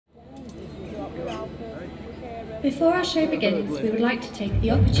Before our show begins, we would like to take the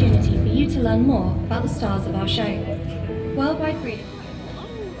opportunity for you to learn more about the stars of our show. Worldwide breeding.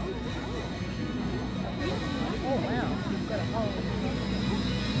 Oh wow, you've got a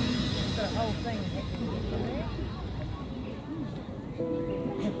whole thing.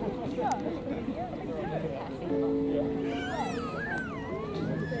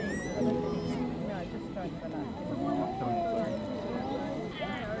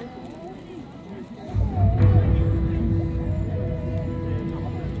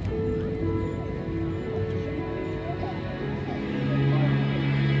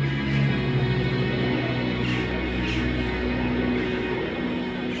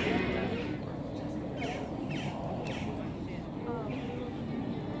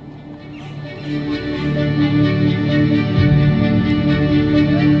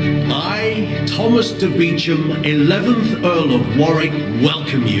 Thomas de Beauchamp, 11th Earl of Warwick,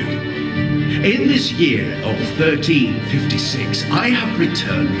 welcome you. In this year of 1356, I have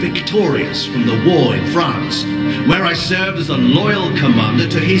returned victorious from the war in France, where I served as a loyal commander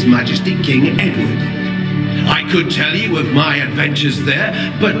to His Majesty King Edward. I could tell you of my adventures there,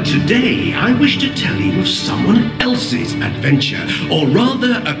 but today I wish to tell you of someone else's adventure, or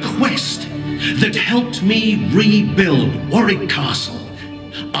rather a quest, that helped me rebuild Warwick Castle.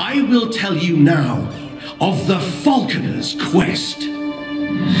 I will tell you now of the Falconers Quest.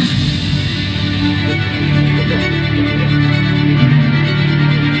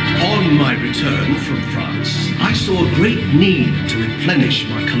 On my return from France, I saw a great need to replenish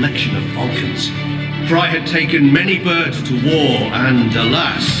my collection of falcons, for I had taken many birds to war, and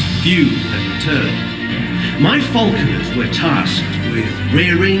alas, few had returned. My falconers were tasked with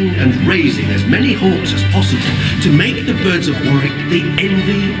rearing and raising as many hawks as possible to make the birds of Warwick the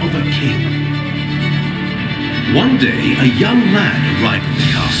envy of a king. One day, a young lad arrived at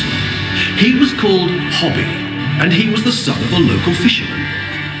the castle. He was called Hobby, and he was the son of a local fisherman.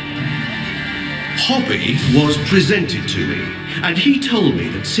 Hobby was presented to me, and he told me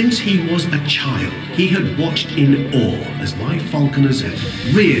that since he was a child, he had watched in awe as my falconers had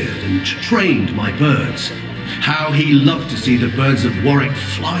reared and trained my birds. How he loved to see the birds of Warwick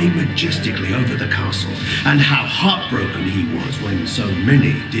fly majestically over the castle, and how heartbroken he was when so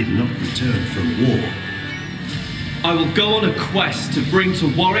many did not return from war. I will go on a quest to bring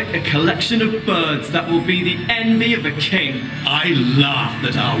to Warwick a collection of birds that will be the envy of a king. I laughed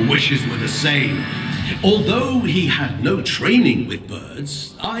that our wishes were the same. Although he had no training with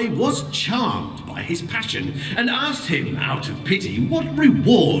birds, I was charmed by his passion and asked him, out of pity, what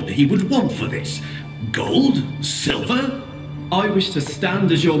reward he would want for this. Gold? Silver? I wish to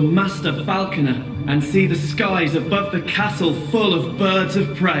stand as your master falconer and see the skies above the castle full of birds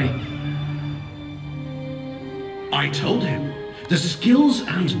of prey. I told him the skills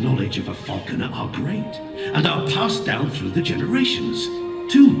and knowledge of a falconer are great and are passed down through the generations.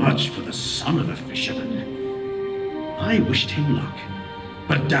 Too much for the son of a fisherman. I wished him luck,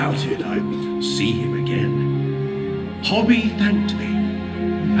 but doubted I would see him again. Hobby thanked me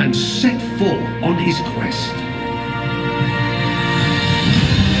and set forth on his quest.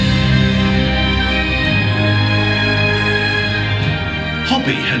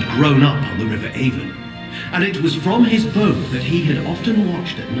 Hobby had grown up on the River Avon, and it was from his boat that he had often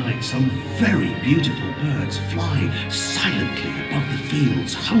watched at night some very beautiful birds fly silently above the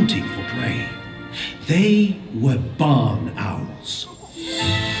fields, hunting for prey. They were barn owls.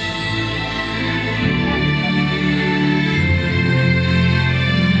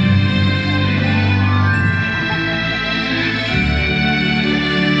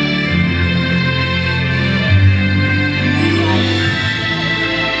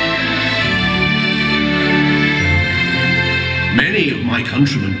 Many of my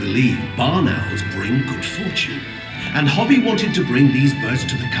countrymen believe barn owls bring good fortune, and Hobby wanted to bring these birds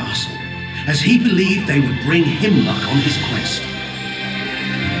to the castle, as he believed they would bring him luck on his quest.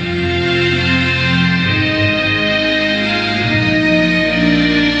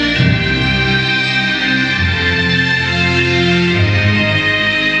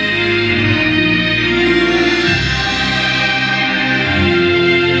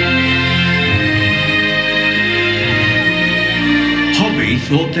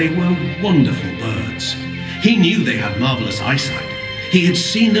 Thought they were wonderful birds. He knew they had marvelous eyesight. He had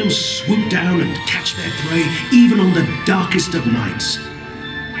seen them swoop down and catch their prey even on the darkest of nights.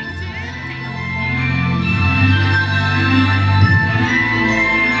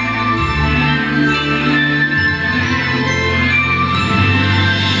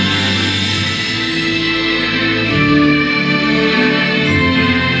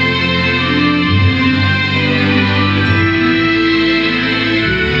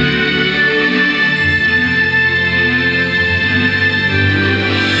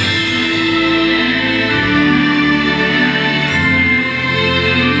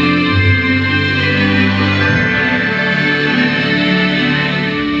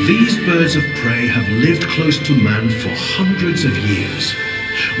 These birds of prey have lived close to man for hundreds of years.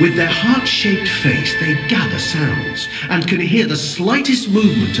 With their heart-shaped face, they gather sounds and can hear the slightest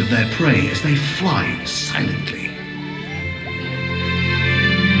movement of their prey as they fly silently.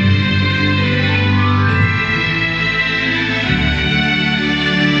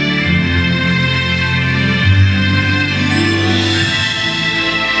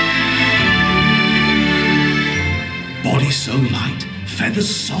 Body so light, feathers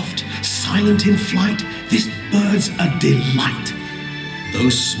soft, silent in flight, this bird's a delight.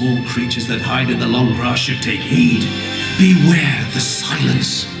 Those small creatures that hide in the long grass should take heed. Beware the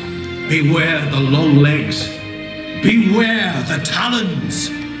silence. Beware the long legs. Beware the talons.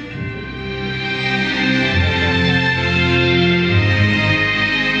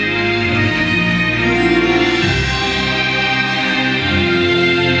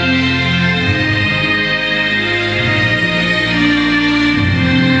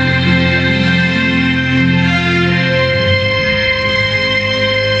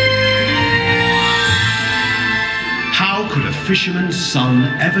 Fisherman's son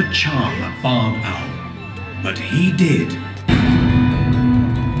ever charm a barn owl, but he did.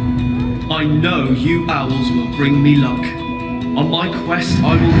 I know you owls will bring me luck. On my quest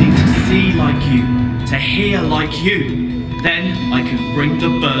I will need to see like you, to hear like you. Then I can bring the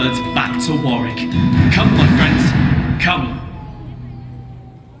birds back to Warwick. Come, my friends, come.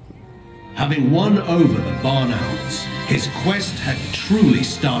 Having won over the barn owls, his quest had truly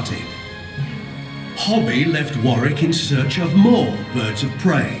started. Hobby left Warwick in search of more birds of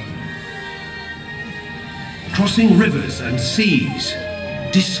prey. Crossing rivers and seas,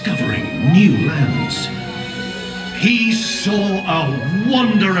 discovering new lands. He saw a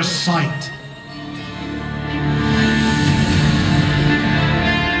wondrous sight.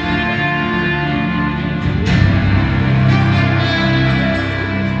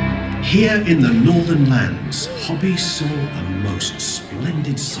 Here in the northern lands, Hobby saw a most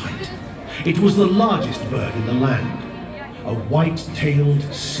splendid sight. It was the largest bird in the land, a white-tailed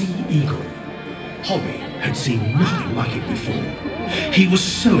sea eagle. Hobby had seen nothing like it before. He was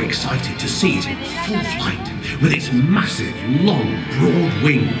so excited to see it in full flight, with its massive, long, broad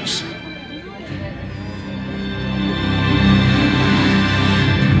wings.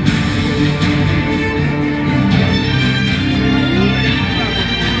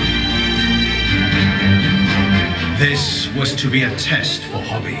 This was to be a test for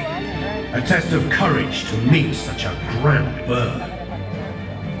Hobby. A test of courage to meet such a grand bird.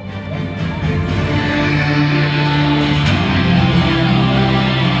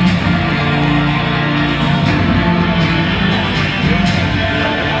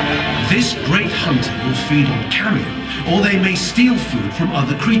 This great hunter will feed on carrion, or they may steal food from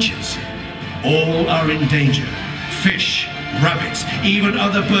other creatures. All are in danger. Fish, rabbits, even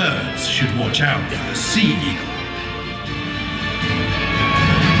other birds should watch out for the sea eagle.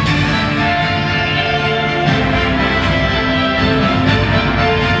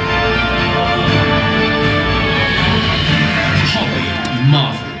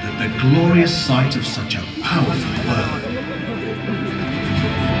 Marveled at the glorious sight of such a powerful bird.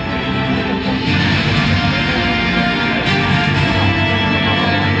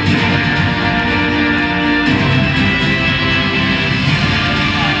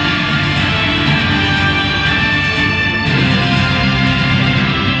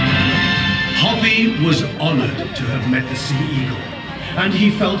 Hobby was honored to have met the sea eagle, and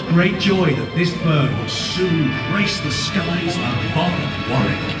he felt great joy that this bird would soon grace the skies above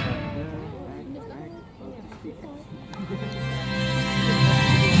Warwick.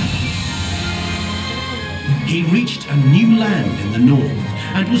 He reached a new land in the north,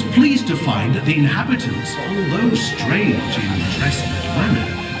 and was pleased to find that the inhabitants, although strange in dress and manner,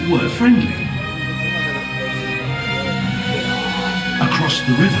 were friendly. Across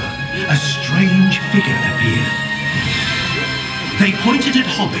the river, a strange figure appeared. They pointed at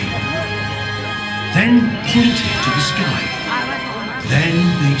Hobby, then pointed to the sky. Then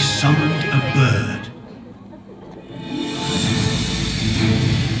they summoned a bird.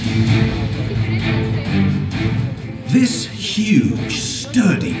 This huge,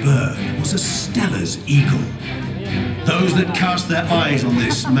 sturdy bird was a Steller's eagle. Those that cast their eyes on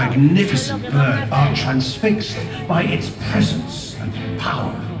this magnificent bird are transfixed by its presence and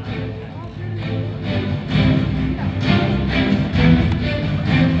power.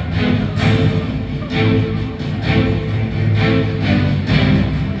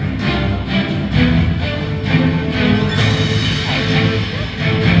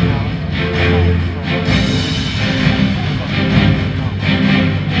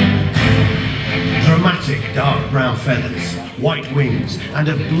 Dark brown feathers, white wings and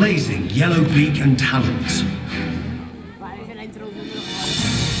a blazing yellow beak and talons. Parece la introducción de los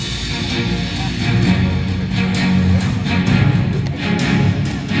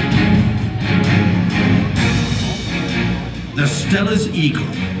The Stellar's eagle,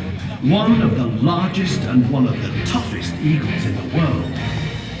 one of the largest and one of the toughest eagles in the world.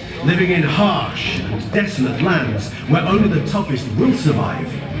 Living in harsh and desolate lands where only the toughest will survive,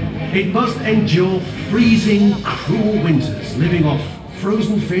 it must endure freezing, cruel winters, living off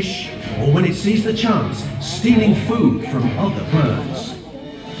frozen fish, or when it sees the chance, stealing food from other birds.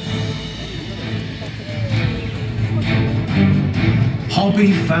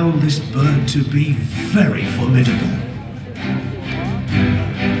 Hobby found this bird to be very formidable.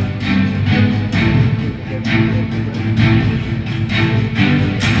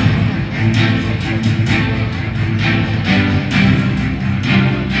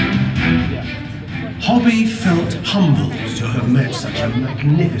 Hobby felt humbled to have met such a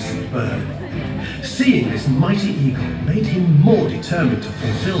magnificent bird. Seeing this mighty eagle made him more determined to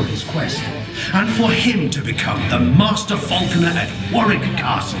fulfill his quest, and for him to become the master falconer at Warwick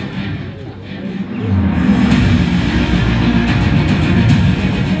Castle.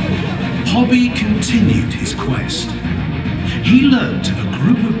 Hobby continued his quest. He learned of a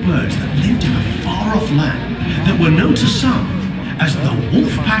group of birds that lived in a far-off land that were known to some as the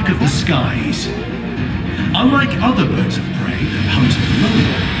wolf pack of the skies. Unlike other birds of prey that hunted alone,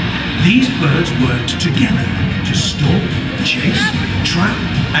 these birds worked together to stalk, chase, trap,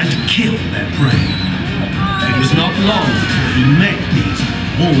 and kill their prey. It was not long before he met these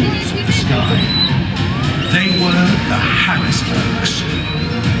wolves of the sky. They were the Harrisburgs.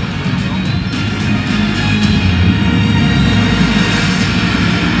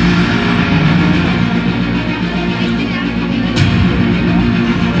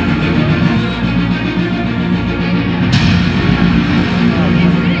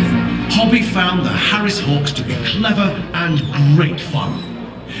 Hobby found the Harris Hawks to be clever and great fun.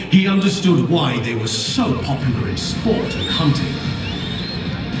 He understood why they were so popular in sport and hunting.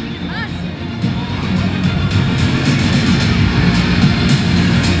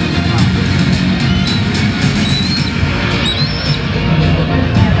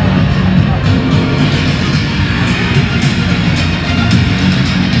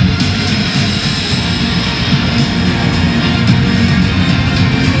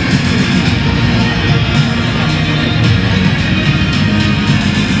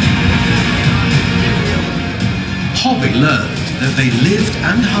 Hobby learned that they lived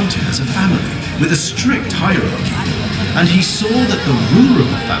and hunted as a family with a strict hierarchy, and he saw that the ruler of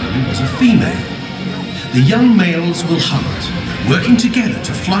the family was a female. The young males will hunt, working together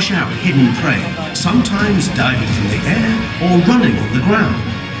to flush out hidden prey, sometimes diving from the air or running on the ground.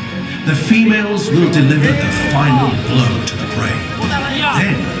 The females will deliver the final blow to the prey.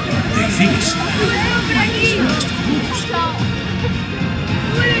 Then they feast. First, of course.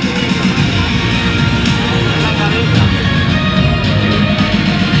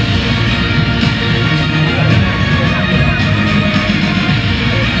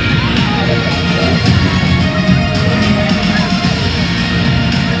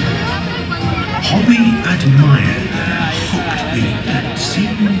 Hobby admired their hooked beak that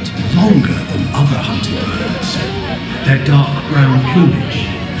seemed longer than other hunting birds. Their dark brown plumage,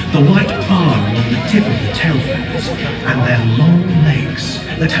 the white bar along the tip of the tail feathers, and their long legs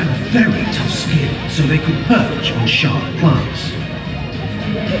that had very tough skin so they could perch on sharp plants.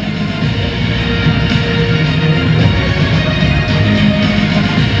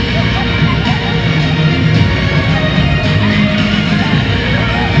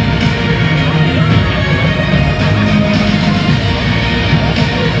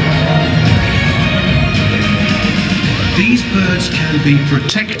 These birds can be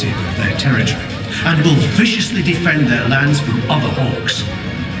protective of their territory and will viciously defend their lands from other hawks.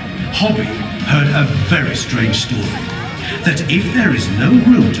 Hobby heard a very strange story, that if there is no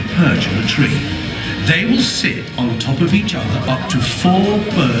room to perch on a tree, they will sit on top of each other up to 4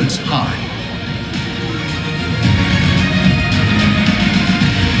 birds high.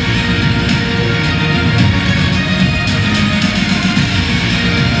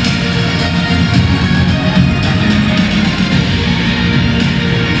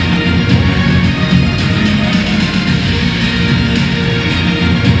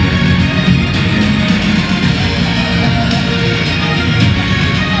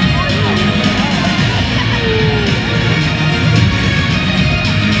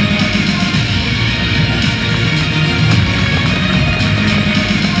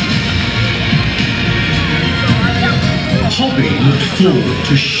 forward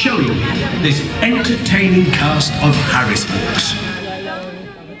to showing you this entertaining cast of Harris Hawks.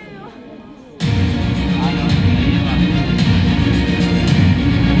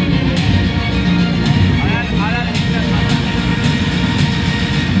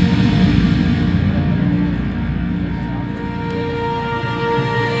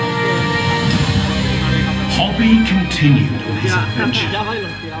 Hobby continued on his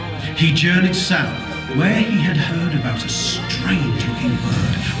adventure. He journeyed south, where he had heard about a strange-looking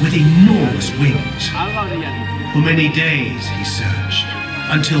bird with enormous wings. For many days he searched,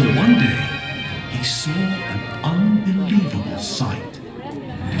 until one day he saw an unbelievable sight.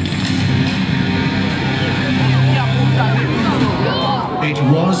 It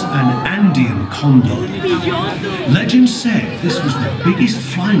was an Andean condor. Legend said this was the biggest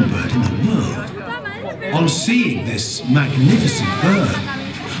flying bird in the world. On seeing this magnificent bird,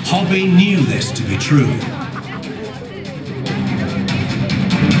 Hobby knew this to be true.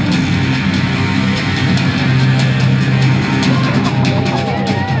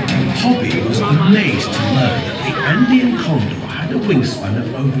 Hobby was amazed to learn that the Andean condor had a wingspan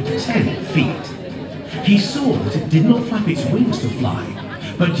of over 10 feet. He saw that it did not flap its wings to fly,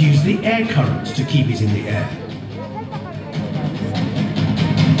 but used the air currents to keep it in the air.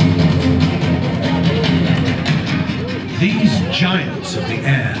 These giants of the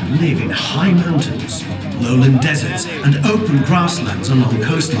air live in high mountains, lowland deserts, and open grasslands along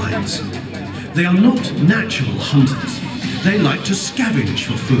coastlines. They are not natural hunters. They like to scavenge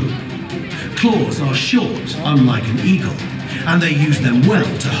for food. Claws are short, unlike an eagle, and they use them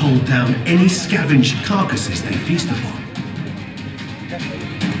well to hold down any scavenged carcasses they feast upon.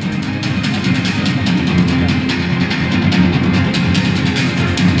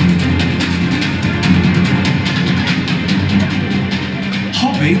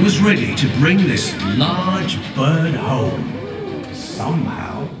 Hobby was ready to bring this large bird home,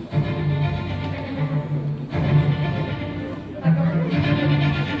 somehow.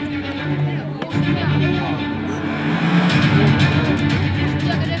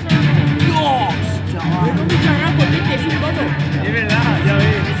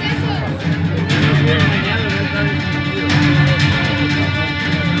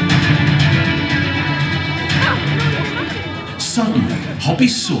 Suddenly, Hobby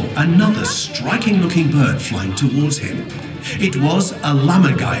saw another striking-looking bird flying towards him. It was a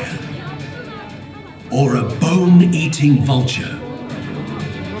lammergeier, or a bone-eating vulture.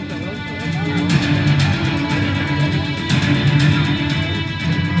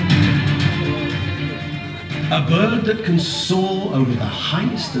 A bird that can soar over the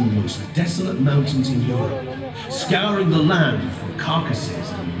highest and most desolate mountains in Europe, scouring the land for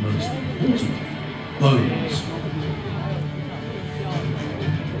carcasses and, most importantly, bones.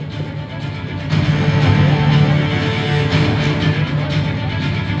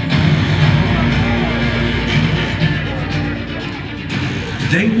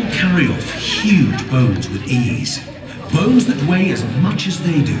 They will carry off huge bones with ease, bones that weigh as much as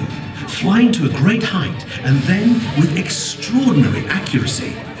they do, flying to a great height, and then, with extraordinary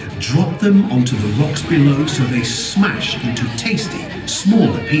accuracy, drop them onto the rocks below so they smash into tasty,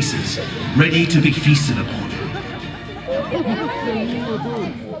 smaller pieces, ready to be feasted upon.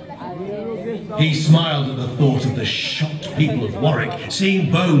 He smiled at the thought of the shocked people of Warwick seeing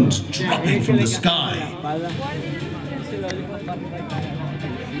bones dropping from the sky.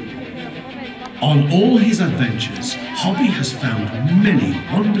 On all his adventures, Hobby has found many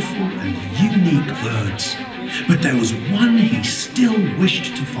wonderful and unique birds, but there was one he still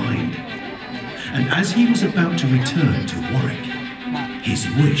wished to find. And as he was about to return to Warwick, his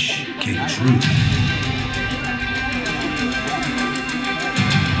wish came true.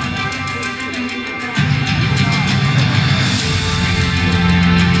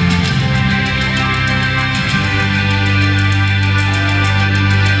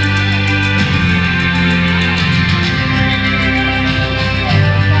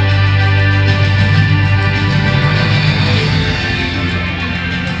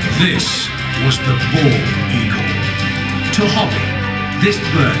 This was the bald eagle. To Hobby, this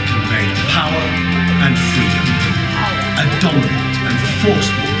bird conveyed power and freedom. A dominant and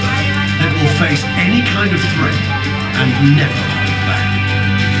forceful bird that will face any kind of threat and never hold back.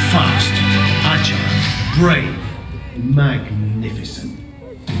 Fast, agile, brave, magnificent.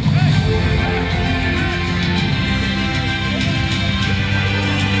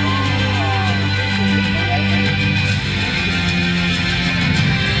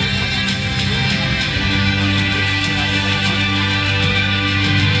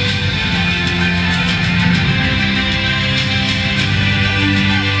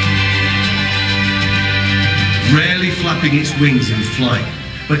 Rarely flap flapping its wings in flight,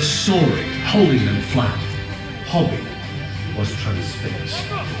 but soaring, holding them flat. Hobby was transfixed.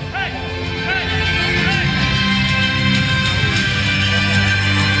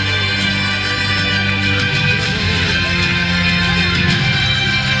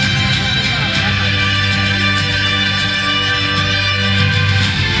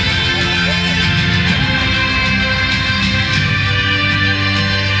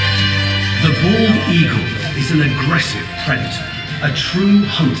 The bald eagle is an aggressive predator, a true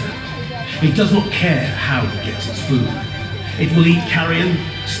hunter. It does not care how it gets its food. It will eat carrion,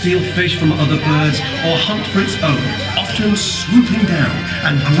 steal fish from other birds, or hunt for its own, often swooping down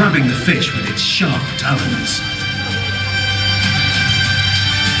and grabbing the fish with its sharp talons.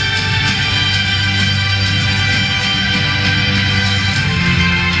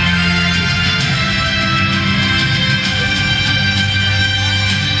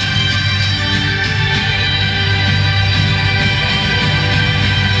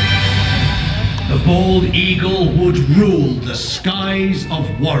 The bald eagle would rule the skies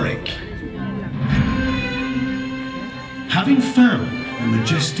of Warwick. Having found the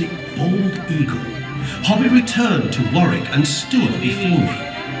majestic bald eagle, Hobby returned to Warwick and stood before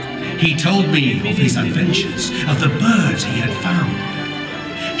me. He told me of his adventures, of the birds he had found.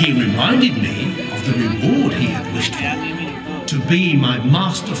 He reminded me of the reward he had wished for, to be my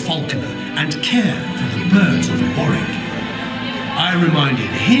master falconer and care for the birds of Warwick. I reminded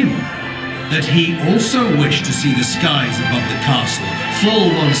him that he also wished to see the skies above the castle full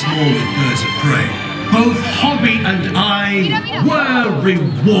once more with birds of prey. Both Hobby and I were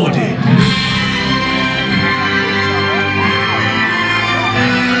rewarded.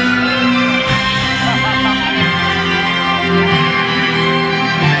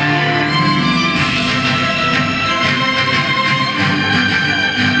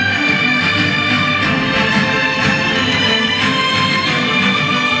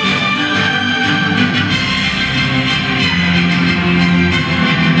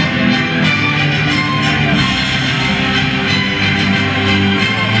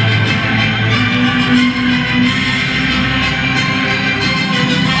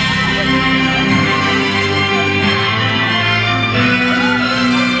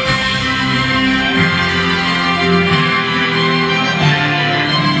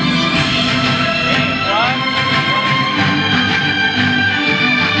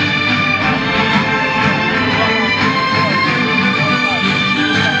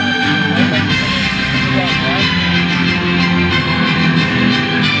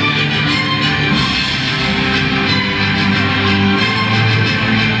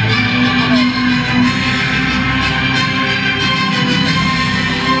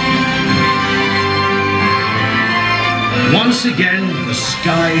 Once again, the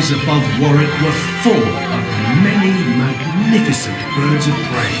skies above Warwick were full of many magnificent birds of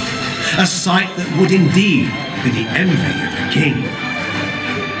prey, a sight that would indeed be the envy of the king.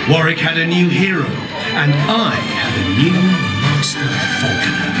 Warwick had a new hero, and I had a new master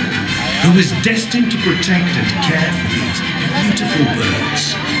falconer, who was destined to protect and care for these beautiful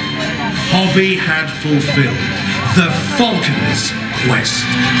birds. Hobby had fulfilled the Falconers Quest.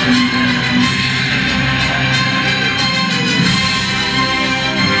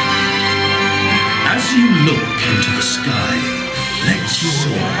 As you look into the sky, let's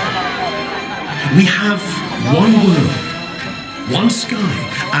soar. We have one world, one sky,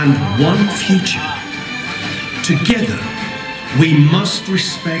 and one future. Together, we must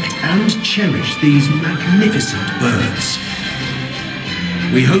respect and cherish these magnificent birds.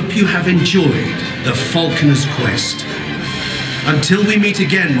 We hope you have enjoyed the Falconers Quest. Until we meet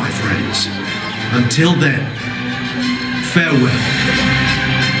again, my friends, until then, farewell.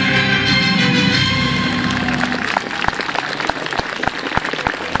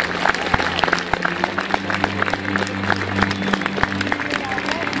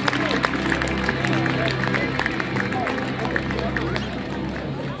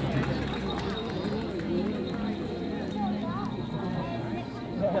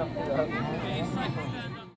 Yeah.